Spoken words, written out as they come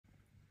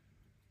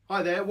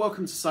Hi there,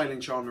 welcome to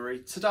Sailing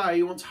Chandlery. Today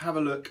you want to have a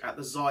look at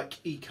the Zhik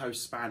Eco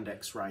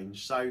Spandex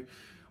range. So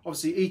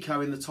obviously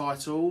Eco in the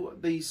title,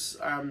 these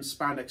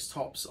spandex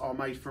tops are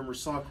made from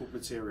recycled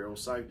material.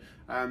 So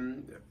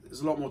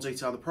there's a lot more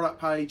detail on the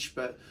product page,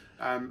 but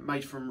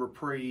made from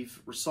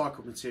Repreve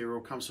recycled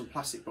material, comes from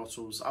plastic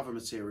bottles, other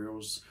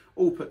materials,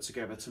 all put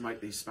together to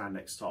make these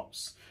spandex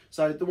tops.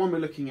 So the one we're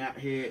looking at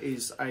here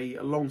is a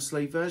long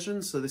sleeve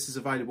version. So this is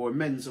available in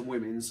men's and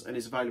women's and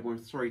is available in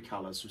 3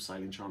 colours from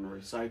Sailing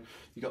Chandlery. So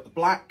you've got the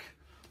black,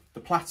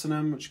 the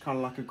platinum, which is kind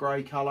of like a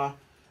grey colour,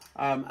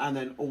 and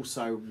then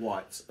also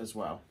white as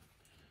well.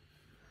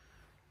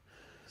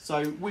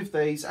 So with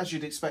these, as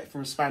you'd expect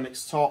from a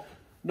spandex top,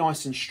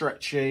 nice and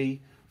stretchy,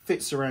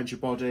 fits around your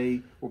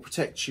body, will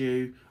protect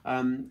you.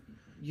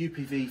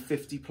 UPV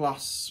 50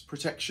 plus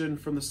protection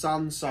from the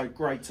sun, so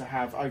great to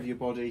have over your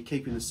body,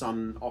 keeping the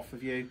sun off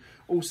of you.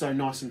 Also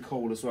nice and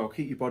cool as well,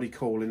 keep your body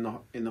cool in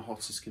the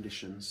hottest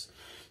conditions.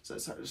 So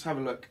let's have a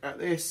look at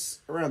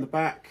this around the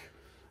back.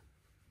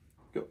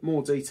 Got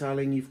more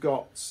detailing. You've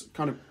got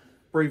kind of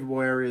breathable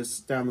areas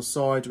down the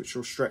side which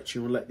will stretch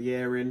you and let the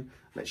air in,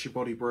 lets your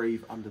body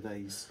breathe under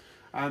these.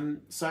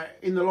 So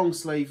in the long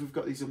sleeve we've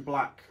got these in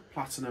black,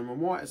 platinum and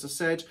white, as I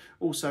said.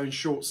 Also in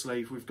short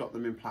sleeve we've got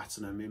them in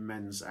platinum in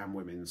men's and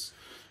women's.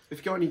 If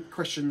you've got any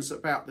questions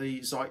about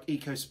the Zhik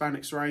Eco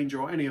Spandex range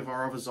or any of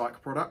our other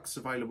Zhik products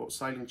available at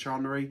Sailing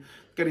Chandlery,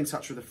 get in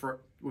touch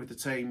with the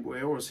team.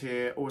 We're always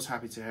here, always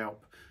happy to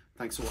help.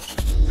 Thanks for watching.